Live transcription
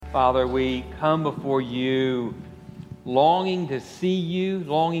Father, we come before you longing to see you,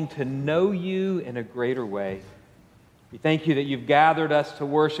 longing to know you in a greater way. We thank you that you've gathered us to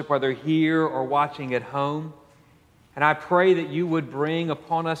worship, whether here or watching at home. And I pray that you would bring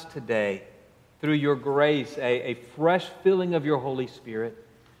upon us today, through your grace, a fresh filling of your Holy Spirit,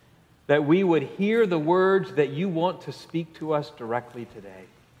 that we would hear the words that you want to speak to us directly today,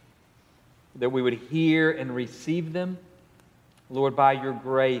 that we would hear and receive them, Lord, by your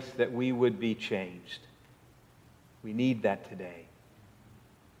grace, that we would be changed. We need that today.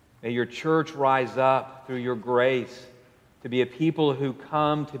 May your church rise up through your grace to be a people who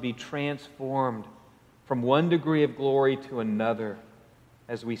come to be transformed from one degree of glory to another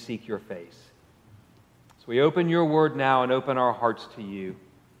as we seek your face. So we open your word now and open our hearts to you.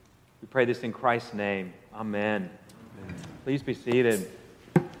 We pray this in Christ's name. Amen. Please be seated.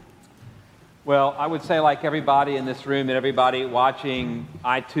 Well, I would say, like everybody in this room and everybody watching,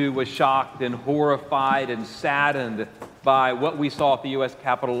 I too was shocked and horrified and saddened by what we saw at the U.S.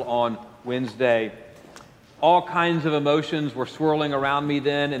 Capitol on Wednesday. All kinds of emotions were swirling around me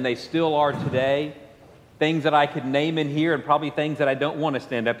then, and they still are today. Things that I could name in here, and probably things that I don't want to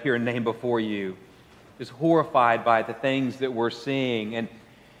stand up here and name before you. Just horrified by the things that we're seeing. And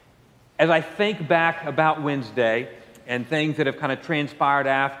as I think back about Wednesday and things that have kind of transpired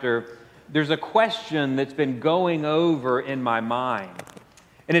after, there's a question that's been going over in my mind.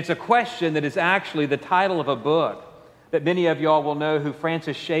 And it's a question that is actually the title of a book that many of y'all will know who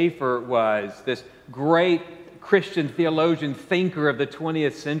Francis Schaeffer was, this great Christian theologian, thinker of the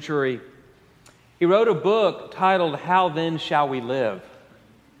 20th century. He wrote a book titled, How Then Shall We Live?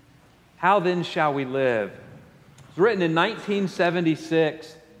 How Then Shall We Live? It was written in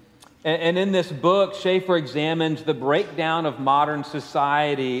 1976. And in this book, Schaeffer examines the breakdown of modern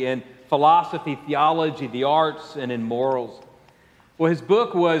society in philosophy, theology, the arts, and in morals. Well, his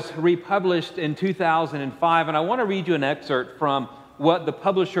book was republished in 2005, and I want to read you an excerpt from what the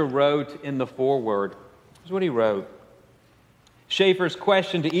publisher wrote in the foreword. Here's what he wrote. Schaeffer's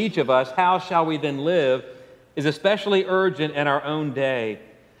question to each of us, how shall we then live, is especially urgent in our own day,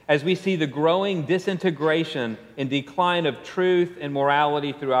 as we see the growing disintegration and decline of truth and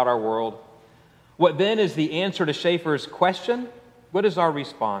morality throughout our world. What then is the answer to Schaeffer's question? What is our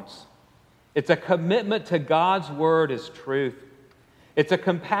response? It's a commitment to God's word as truth. It's a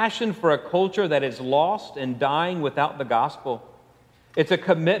compassion for a culture that is lost and dying without the gospel. It's a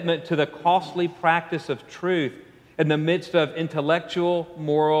commitment to the costly practice of truth in the midst of intellectual,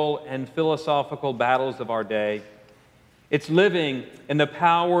 moral, and philosophical battles of our day. It's living in the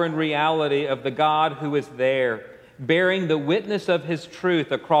power and reality of the God who is there, bearing the witness of his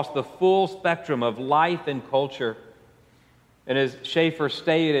truth across the full spectrum of life and culture. And as Schaeffer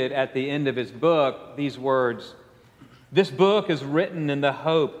stated at the end of his book, these words, this book is written in the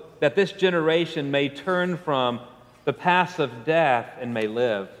hope that this generation may turn from the paths of death and may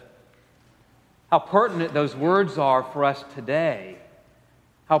live. How pertinent those words are for us today.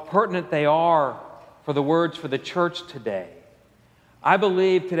 How pertinent they are for the words for the church today. I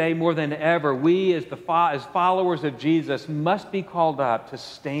believe today more than ever, we as followers of Jesus must be called up to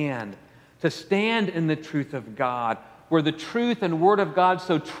stand in the truth of God, where the truth and word of God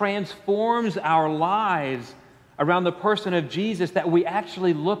so transforms our lives around the person of Jesus that we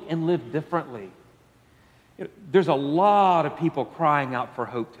actually look and live differently. There's a lot of people crying out for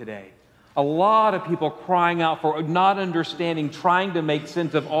hope today. A lot of people crying out for not understanding, trying to make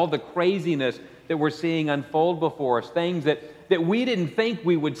sense of all the craziness that we're seeing unfold before us, things that we didn't think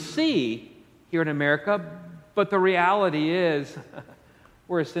we would see here in America, but the reality is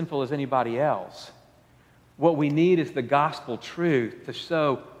we're as sinful as anybody else. What we need is the gospel truth to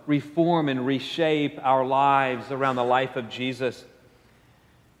so reform and reshape our lives around the life of Jesus.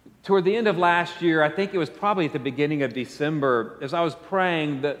 Toward the end of last year, I think it was probably at the beginning of December, as I was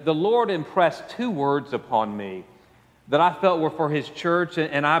praying, the Lord impressed two words upon me that I felt were for his church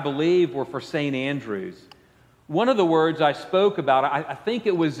and I believe were for St. Andrew's. One of the words I spoke about, I think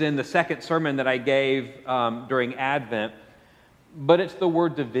it was in the second sermon that I gave during Advent, but it's the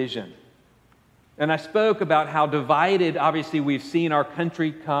word division. And I spoke about how divided, obviously, we've seen our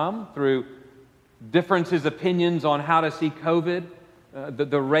country come through differences, opinions on how to see COVID,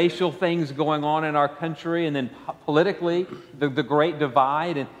 the racial things going on in our country, and then politically, the great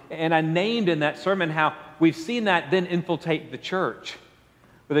divide. And I named in that sermon how we've seen that then infiltrate the church.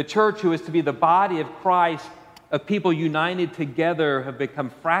 But the church, who is to be the body of Christ, of people united together, have become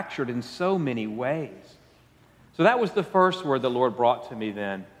fractured in so many ways. So that was the first word the Lord brought to me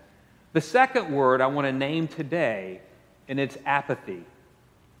then. The second word I want to name today, and it's apathy.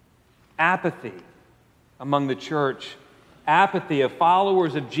 Apathy among the church. apathy, of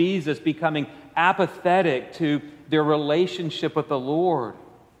followers of Jesus becoming apathetic to their relationship with the Lord,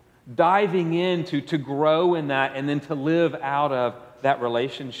 diving in to grow in that and then to live out of that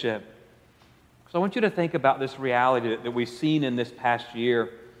relationship. So I want you to think about this reality that we've seen in this past year.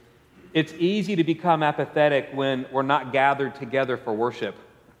 It's easy to become apathetic when we're not gathered together for worship.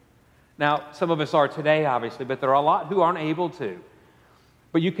 Now, some of us are today, obviously, but there are a lot who aren't able to.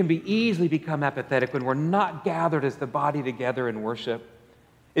 But you can easily become apathetic when we're not gathered as the body together in worship.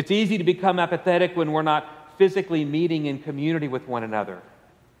 It's easy to become apathetic when we're not physically meeting in community with one another.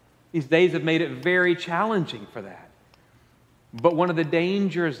 These days have made it very challenging for that. But one of the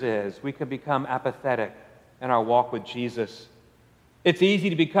dangers is we can become apathetic in our walk with Jesus. It's easy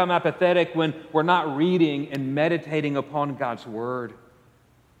to become apathetic when we're not reading and meditating upon God's Word.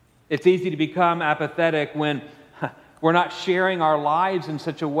 It's easy to become apathetic when we're not sharing our lives in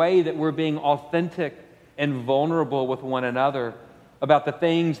such a way that we're being authentic and vulnerable with one another about the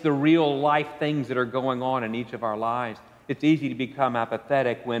things, the real life things that are going on in each of our lives. It's easy to become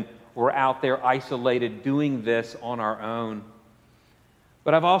apathetic when we're out there isolated doing this on our own.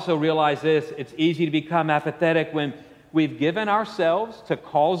 But I've also realized this: it's easy to become apathetic when we've given ourselves to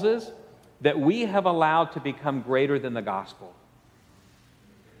causes that we have allowed to become greater than the gospel.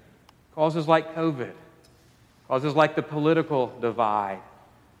 Causes like COVID, causes like the political divide.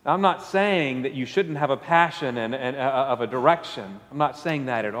 Now, I'm not saying that you shouldn't have a passion and of a direction. I'm not saying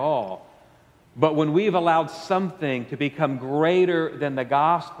that at all. But when we've allowed something to become greater than the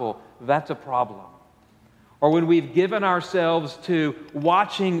gospel, that's a problem. Or when we've given ourselves to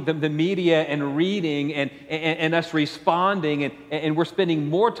watching the media and reading and us responding, and we're spending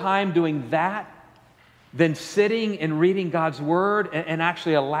more time doing that than sitting and reading God's Word and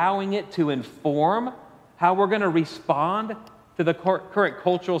actually allowing it to inform how we're going to respond to the current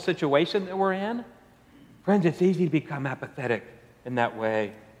cultural situation that we're in. Friends, it's easy to become apathetic in that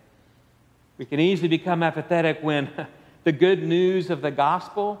way. We can easily become apathetic when the good news of the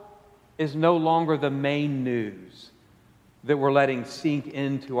gospel is no longer the main news that we're letting sink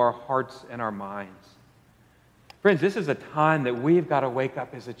into our hearts and our minds. Friends, this is a time that we've got to wake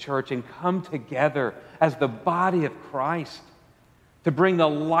up as a church and come together as the body of Christ to bring the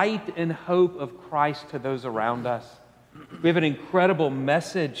light and hope of Christ to those around us. We have an incredible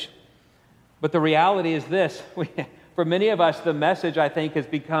message, but the reality is this. For many of us, the message, I think, has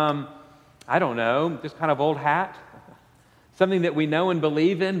become, I don't know, just kind of old hat. Something that we know and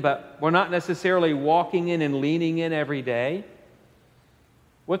believe in, but we're not necessarily walking in and leaning in every day.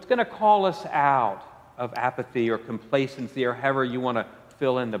 What's going to call us out of apathy or complacency or however you want to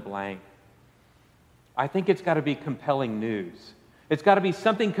fill in the blank? I think it's got to be compelling news. It's got to be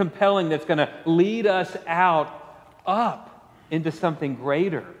something compelling that's going to lead us up into something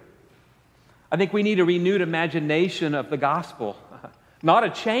greater. I think we need a renewed imagination of the gospel. Not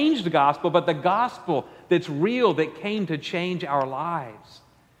a changed gospel, but the gospel that's real, that came to change our lives.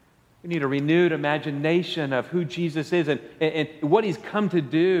 We need a renewed imagination of who Jesus is and what He's come to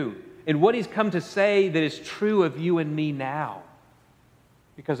do and what He's come to say that is true of you and me now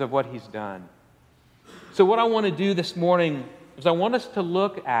because of what He's done. So what I want to do this morning is I want us to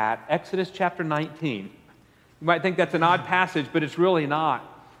look at Exodus chapter 19. You might think that's an odd passage, but it's really not.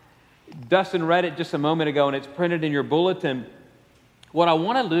 Dustin read it just a moment ago, and it's printed in your bulletin. What I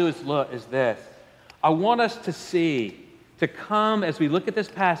want to do is this. I want us to come as we look at this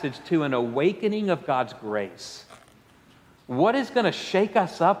passage to an awakening of God's grace. What is going to shake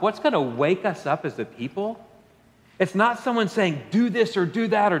us up? What's going to wake us up as a people? It's not someone saying, do this or do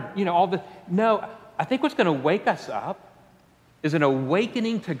that or, all this. No, I think what's going to wake us up is an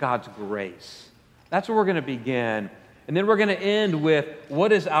awakening to God's grace. That's where we're going to begin. And then we're going to end with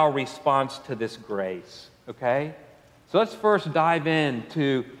what is our response to this grace, okay? So let's first dive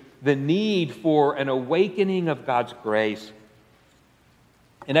into the need for an awakening of God's grace.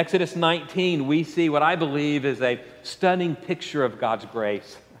 In Exodus 19, we see what I believe is a stunning picture of God's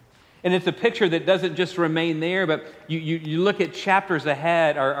grace. And it's a picture that doesn't just remain there, but you look at chapters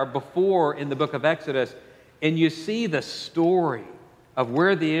ahead or before in the book of Exodus, and you see the story of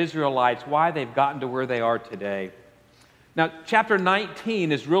where the Israelites, why they've gotten to where they are today. Now, chapter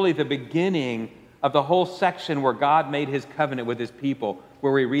 19 is really the beginning of the whole section where God made His covenant with His people,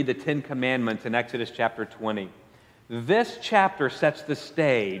 where we read the 10 Commandments in Exodus chapter 20. This chapter sets the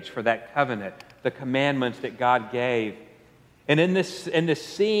stage for that covenant, the commandments that God gave. And in this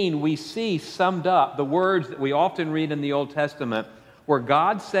scene, we see summed up the words that we often read in the Old Testament, where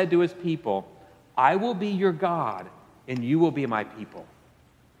God said to His people, I will be your God, and you will be my people.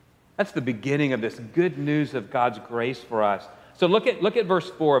 That's the beginning of this good news of God's grace for us. So look at verse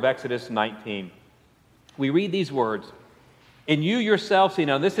 4 of Exodus 19. We read these words. And you yourself see,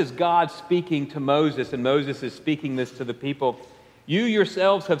 now this is God speaking to Moses, and Moses is speaking this to the people. You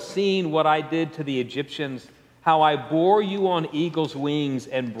yourselves have seen what I did to the Egyptians, how I bore you on eagle's wings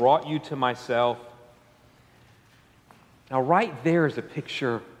and brought you to myself. Now, right there is a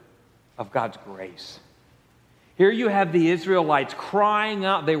picture of God's grace. Here you have the Israelites crying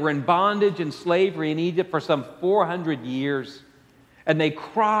out. They were in bondage and slavery in Egypt for some 400 years. And they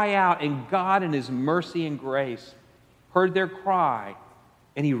cry out, and God in His mercy and grace heard their cry,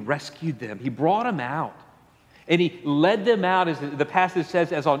 and He rescued them. He brought them out. And He led them out, as the passage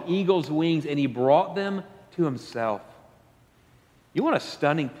says, as on eagle's wings, and He brought them to Himself. You want a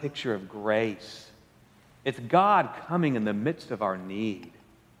stunning picture of grace? It's God coming in the midst of our need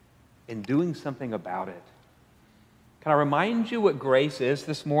and doing something about it. Can I remind you what grace is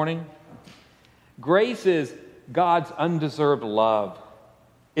this morning? Grace is God's undeserved love.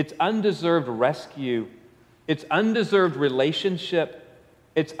 It's undeserved rescue. It's undeserved relationship.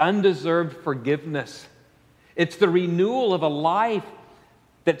 It's undeserved forgiveness. It's the renewal of a life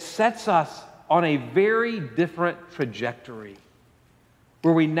that sets us on a very different trajectory,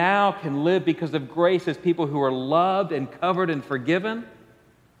 where we now can live because of grace as people who are loved and covered and forgiven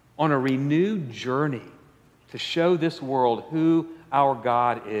on a renewed journey to show this world who our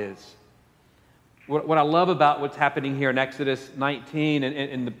God is. What I love about what's happening here in Exodus 19 and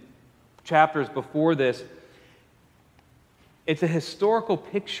in the chapters before this, it's a historical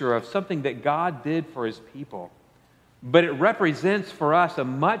picture of something that God did for His people. But it represents for us a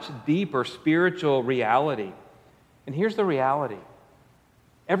much deeper spiritual reality. And here's the reality.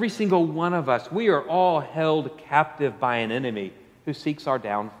 Every single one of us, we are all held captive by an enemy who seeks our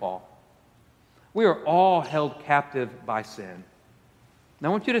downfall. We are all held captive by sin. Now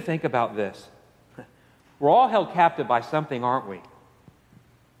I want you to think about this. We're all held captive by something, aren't we?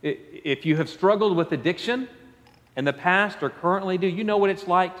 If you have struggled with addiction in the past or currently do, you know what it's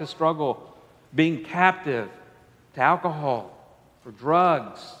like to struggle being captive to alcohol or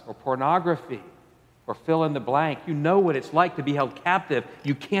drugs or pornography or fill in the blank. You know what it's like to be held captive.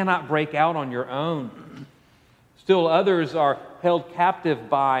 You cannot break out on your own. Still others are held captive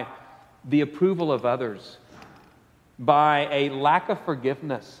by the approval of others, by a lack of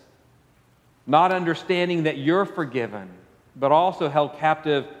forgiveness, not understanding that you're forgiven, but also held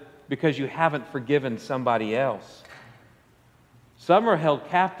captive because you haven't forgiven somebody else. Some are held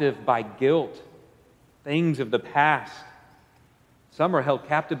captive by guilt, things of the past. Some are held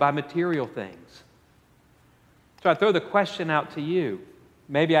captive by material things. So I throw the question out to you.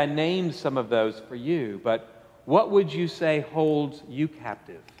 Maybe I named some of those for you, but what would you say holds you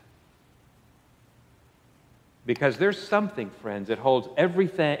captive? Because there's something, friends, that holds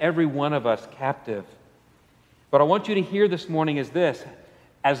every one of us captive. But I want you to hear this morning is this.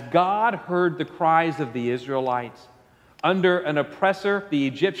 As God heard the cries of the Israelites under an oppressor, the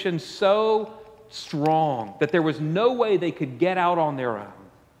Egyptians, so strong that there was no way they could get out on their own,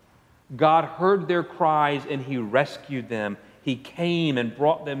 God heard their cries and He rescued them. He came and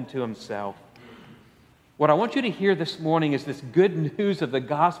brought them to Himself. What I want you to hear this morning is this good news of the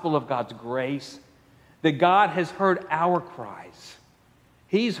gospel of God's grace, that God has heard our cries.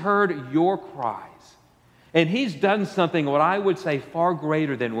 He's heard your cries. And He's done something, what I would say, far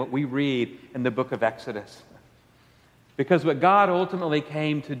greater than what we read in the book of Exodus. Because what God ultimately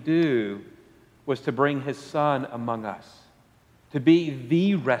came to do was to bring His Son among us, to be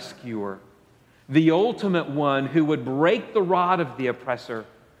the rescuer, the ultimate one who would break the rod of the oppressor,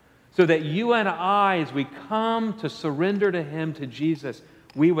 so that you and I, as we come to surrender to Him, to Jesus,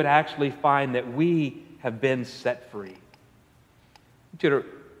 we would actually find that we have been set free. I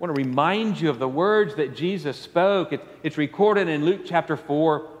want to remind you of the words that Jesus spoke. It's recorded in Luke chapter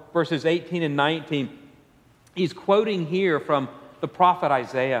 4, verses 18 and 19. He's quoting here from the prophet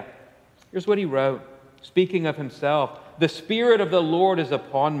Isaiah. Here's what he wrote, speaking of Himself. The Spirit of the Lord is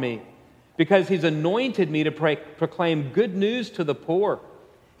upon me, because He's anointed me to proclaim good news to the poor.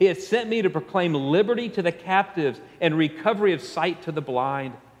 He has sent me to proclaim liberty to the captives and recovery of sight to the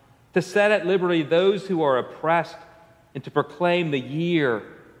blind, to set at liberty those who are oppressed, and to proclaim the year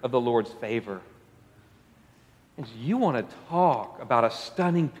of the Lord's favor. And you want to talk about a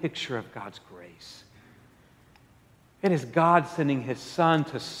stunning picture of God's grace. It is God sending His Son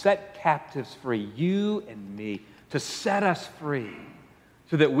to set captives free, you and me, to set us free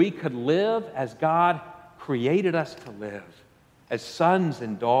so that we could live as God created us to live, as sons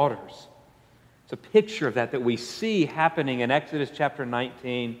and daughters. It's a picture of that we see happening in Exodus chapter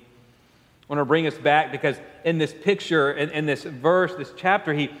 19. I want to bring us back because in this picture, in this verse, this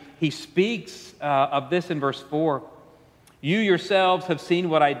chapter, he speaks of this in verse 4. You yourselves have seen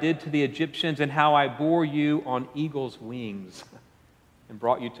what I did to the Egyptians and how I bore you on eagle's wings and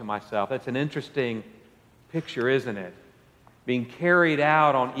brought you to myself. That's an interesting picture, isn't it? Being carried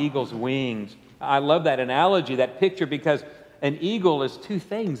out on eagle's wings. I love that analogy, that picture, because an eagle is two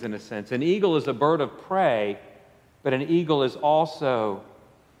things in a sense. An eagle is a bird of prey, but an eagle is also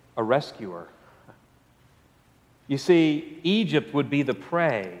a rescuer. You see, Egypt would be the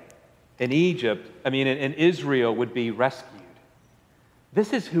prey, and Israel would be rescued.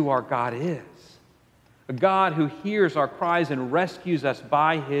 This is who our God is. A God who hears our cries and rescues us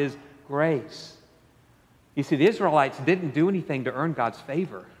by His grace. You see, the Israelites didn't do anything to earn God's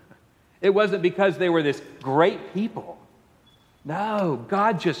favor. It wasn't because they were this great people. No,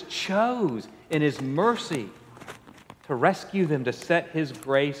 God just chose in His mercy to rescue them, to set His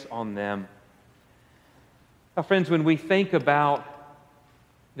grace on them. Now, friends, when we think about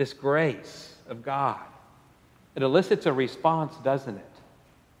this grace of God, it elicits a response, doesn't it?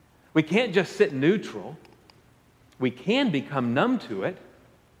 We can't just sit neutral. We can become numb to it,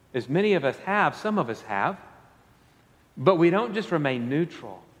 as many of us have, some of us have. But we don't just remain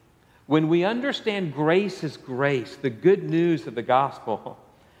neutral. When we understand grace is grace, the good news of the gospel,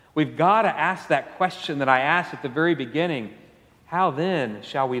 we've got to ask that question that I asked at the very beginning: how then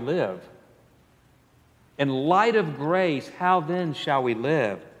shall we live? In light of grace, how then shall we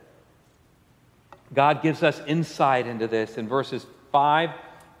live? God gives us insight into this in verses 5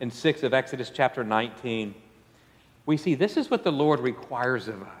 and 6 of Exodus chapter 19. We see this is what the Lord requires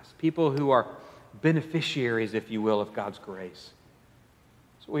of us, people who are beneficiaries, if you will, of God's grace.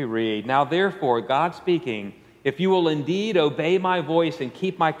 So we read, "Now therefore, God speaking, if you will indeed obey my voice and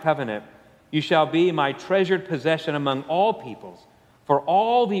keep my covenant, you shall be my treasured possession among all peoples, for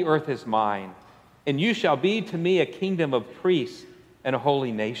all the earth is mine, and you shall be to me a kingdom of priests and a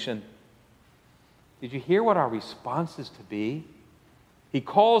holy nation." Did you hear what our response is to be? He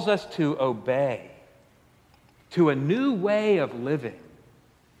calls us to obey, to a new way of living.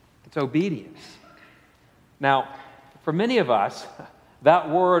 It's obedience. Now, for many of us, that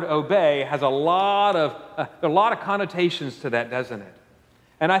word obey has a lot of connotations to that, doesn't it?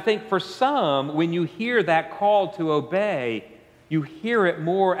 And I think for some, when you hear that call to obey, you hear it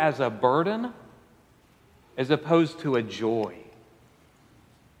more as a burden as opposed to a joy.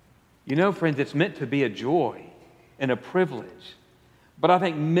 You know, friends, it's meant to be a joy and a privilege. But I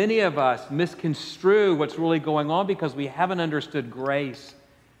think many of us misconstrue what's really going on because we haven't understood grace.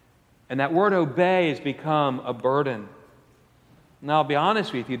 And that word obey has become a burden. Now, I'll be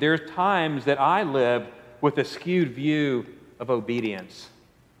honest with you, there's times that I live with a skewed view of obedience.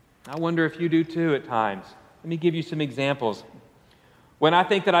 I wonder if you do too at times. Let me give you some examples. When I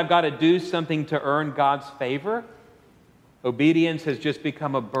think that I've got to do something to earn God's favor, obedience has just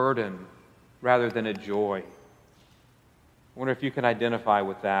become a burden rather than a joy. I wonder if you can identify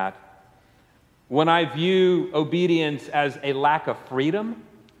with that. When I view obedience as a lack of freedom,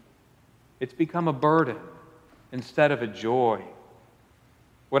 it's become a burden instead of a joy.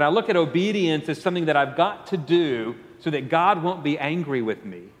 When I look at obedience as something that I've got to do so that God won't be angry with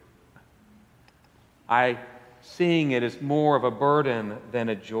me, I'm seeing it as more of a burden than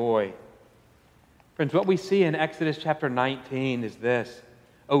a joy. Friends, what we see in Exodus chapter 19 is this: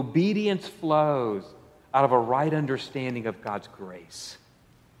 obedience flows out of a right understanding of God's grace.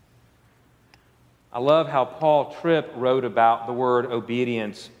 I love how Paul Tripp wrote about the word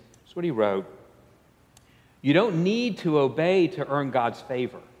obedience. That's what he wrote. You don't need to obey to earn God's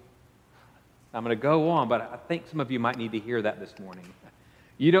favor. I'm going to go on, but I think some of you might need to hear that this morning.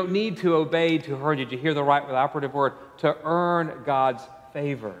 You don't need to obey to earn, did you hear the right operative word? To earn God's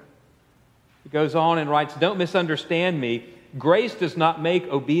favor. He goes on and writes, don't misunderstand me. Grace does not make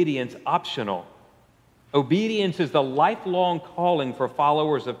obedience optional. Obedience is the lifelong calling for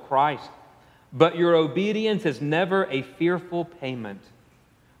followers of Christ. But your obedience is never a fearful payment.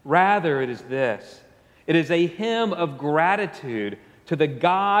 Rather, it is this. It is a hymn of gratitude to the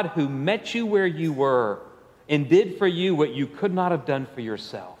God who met you where you were and did for you what you could not have done for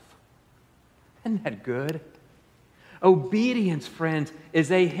yourself. Isn't that good? Obedience, friends,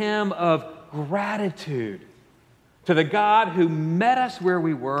 is a hymn of gratitude to the God who met us where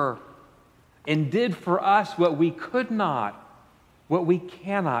we were and did for us what we could not, what we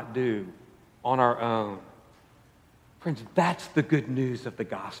cannot do on our own. Friends, that's the good news of the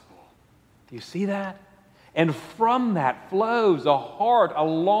gospel. Do you see that? And from that flows a heart, a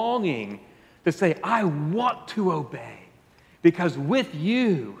longing to say, I want to obey, because with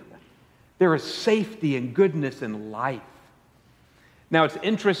you there is safety and goodness and life. Now, it's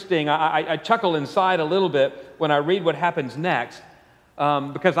interesting. I chuckle inside a little bit when I read what happens next,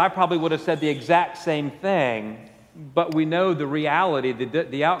 because I probably would have said the exact same thing but we know the reality,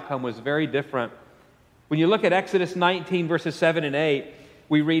 the outcome was very different. When you look at Exodus 19, verses 7 and 8,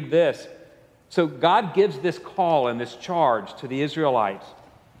 we read this. So God gives this call and this charge to the Israelites.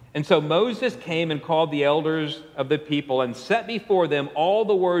 And so Moses came and called the elders of the people and set before them all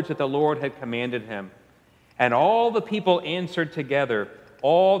the words that the Lord had commanded him. And all the people answered together,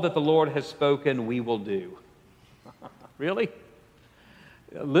 all that the Lord has spoken, we will do. Really?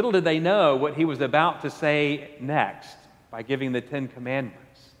 Little did they know what he was about to say next by giving the Ten Commandments.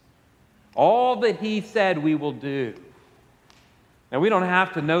 All that he said, we will do. Now, we don't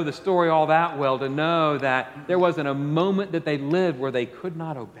have to know the story all that well to know that there wasn't a moment that they lived where they could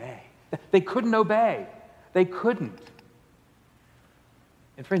not obey. They couldn't obey. They couldn't.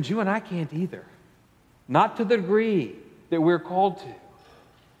 And friends, you and I can't either. Not to the degree that we're called to.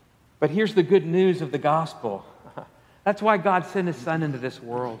 But here's the good news of the gospel. That's why God sent his Son into this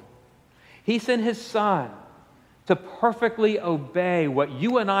world. He sent his Son to perfectly obey what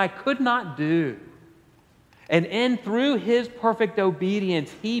you and I could not do. And through his perfect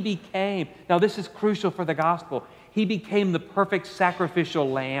obedience, he became, now this is crucial for the gospel, he became the perfect sacrificial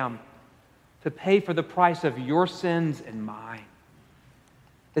lamb to pay for the price of your sins and mine.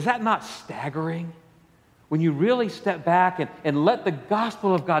 Is that not staggering? When you really step back and let the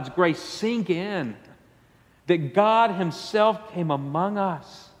gospel of God's grace sink in, that God himself came among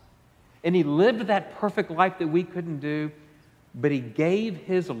us, and he lived that perfect life that we couldn't do, but he gave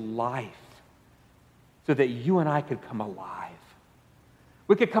his life so that you and I could come alive.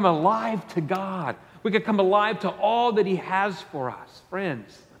 We could come alive to God. We could come alive to all that he has for us.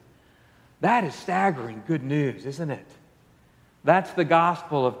 Friends, that is staggering good news, isn't it? That's the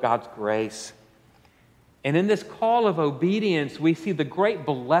gospel of God's grace. And in this call of obedience, we see the great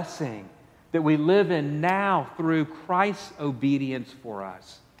blessing that we live in now through Christ's obedience for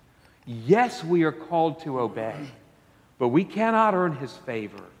us. Yes, we are called to obey, but we cannot earn his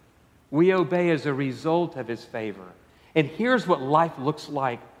favor. We obey as a result of his favor. And here's what life looks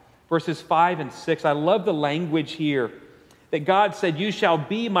like. Verses 5 and 6. I love the language here that God said, "You shall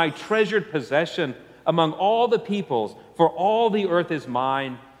be my treasured possession among all the peoples, for all the earth is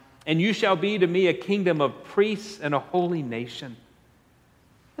mine, and you shall be to me a kingdom of priests and a holy nation."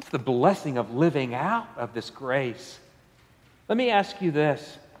 That's the blessing of living out of this grace. Let me ask you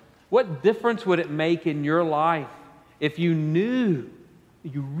this. What difference would it make in your life if you knew,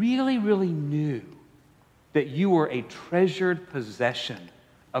 you really, really knew that you were a treasured possession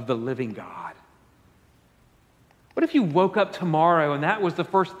of the living God? What if you woke up tomorrow and that was the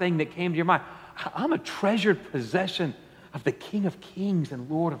first thing that came to your mind? I'm a treasured possession of the King of Kings and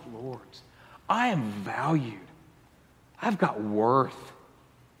Lord of Lords. I am valued. I've got worth.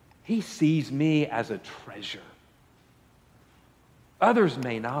 He sees me as a treasure. Others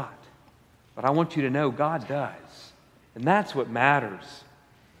may not, but I want you to know God does. And that's what matters.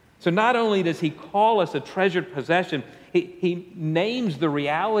 So not only does he call us a treasured possession, he names the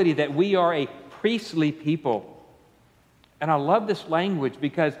reality that we are a priestly people. And I love this language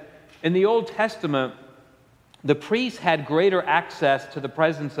because in the Old Testament, the priests had greater access to the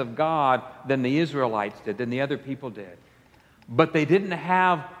presence of God than the Israelites did, than the other people did. But they didn't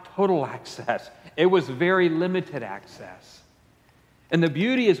have total access. It was very limited access. And the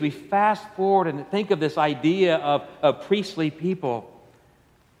beauty is we fast forward and think of this idea of a priestly people.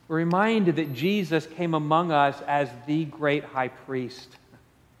 We're reminded that Jesus came among us as the great high priest.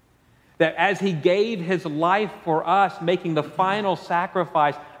 That as he gave his life for us, making the final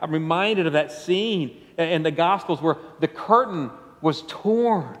sacrifice, I'm reminded of that scene in the Gospels where the curtain was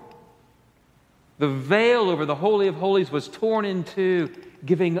torn. The veil over the Holy of Holies was torn in two,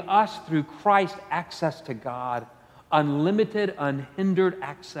 giving us through Christ access to God. Unlimited, unhindered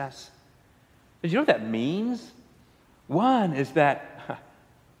access. Did you know what that means? One is that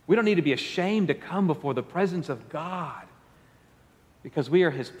we don't need to be ashamed to come before the presence of God because we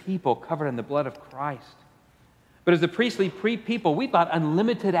are his people covered in the blood of Christ. But as the priestly people, we've got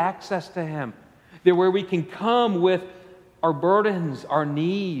unlimited access to him. That where we can come with our burdens, our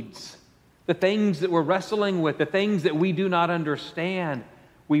needs, the things that we're wrestling with, the things that we do not understand,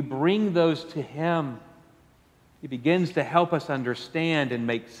 we bring those to him. He begins to help us understand and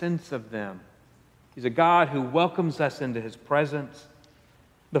make sense of them. He's a God who welcomes us into his presence.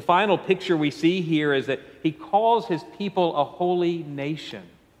 The final picture we see here is that he calls his people a holy nation.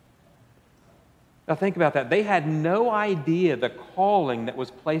 Now think about that. They had no idea the calling that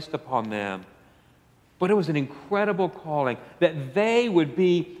was placed upon them. But it was an incredible calling that they would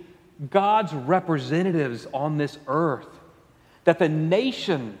be God's representatives on this earth. That the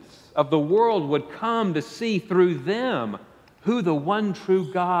nations of the world would come to see through them who the one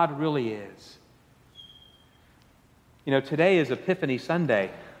true God really is. You know, today is Epiphany Sunday.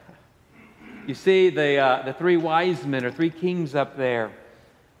 You see the three wise men or three kings up there.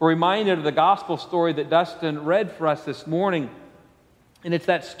 We're reminded of the gospel story that Dustin read for us this morning. And it's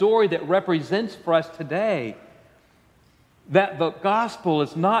that story that represents for us today that the gospel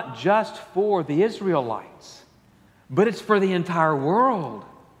is not just for the Israelites, but it's for the entire world.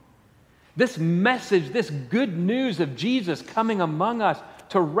 This message, this good news of Jesus coming among us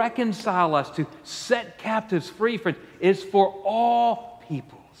to reconcile us, to set captives free, friends, is for all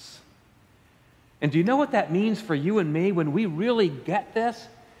peoples. And do you know what that means for you and me when we really get this?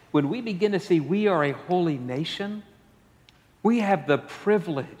 When we begin to see we are a holy nation, we have the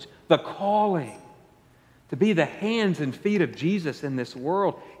privilege, the calling to be the hands and feet of Jesus in this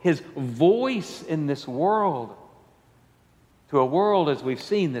world, His voice in this world, to a world, as we've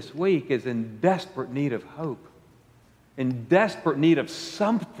seen this week, is in desperate need of hope, in desperate need of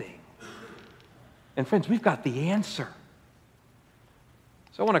something. And friends, we've got the answer.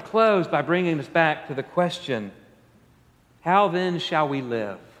 So I want to close by bringing us back to the question, how then shall we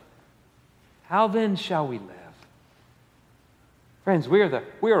live? How then shall we live? Friends, we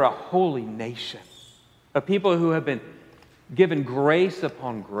are a holy nation, a people who have been given grace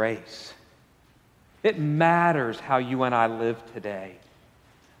upon grace. It matters how you and I live today,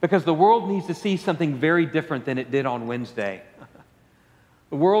 because the world needs to see something very different than it did on Wednesday.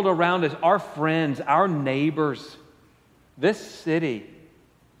 The world around us, our friends, our neighbors, this city,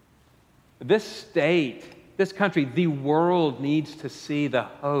 this state, this country, the world needs to see the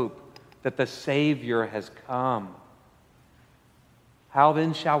hope that the Savior has come. How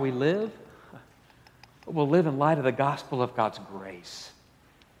then shall we live? We'll live in light of the gospel of God's grace,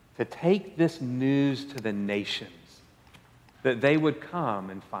 to take this news to the nations, that they would come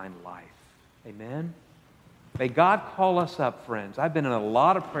and find life. Amen? May God call us up, friends. I've been in a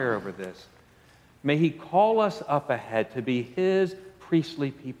lot of prayer over this. May He call us up ahead to be His priestly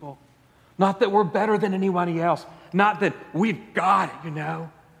people. Not that we're better than anybody else. Not that we've got it,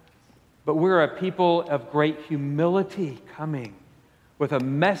 But we're a people of great humility coming with a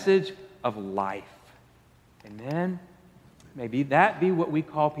message of life. Amen? Maybe that be what we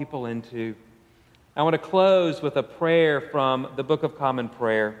call people into. I want to close with a prayer from the Book of Common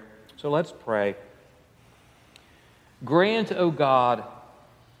Prayer. So let's pray. Grant, O God,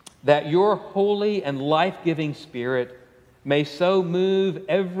 that your holy and life-giving Spirit may so move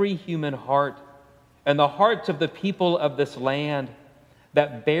every human heart and the hearts of the people of this land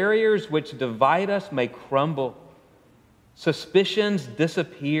that barriers which divide us may crumble, suspicions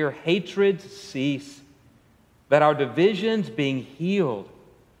disappear, hatreds cease, that our divisions being healed,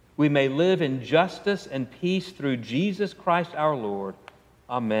 we may live in justice and peace through Jesus Christ our Lord.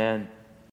 Amen.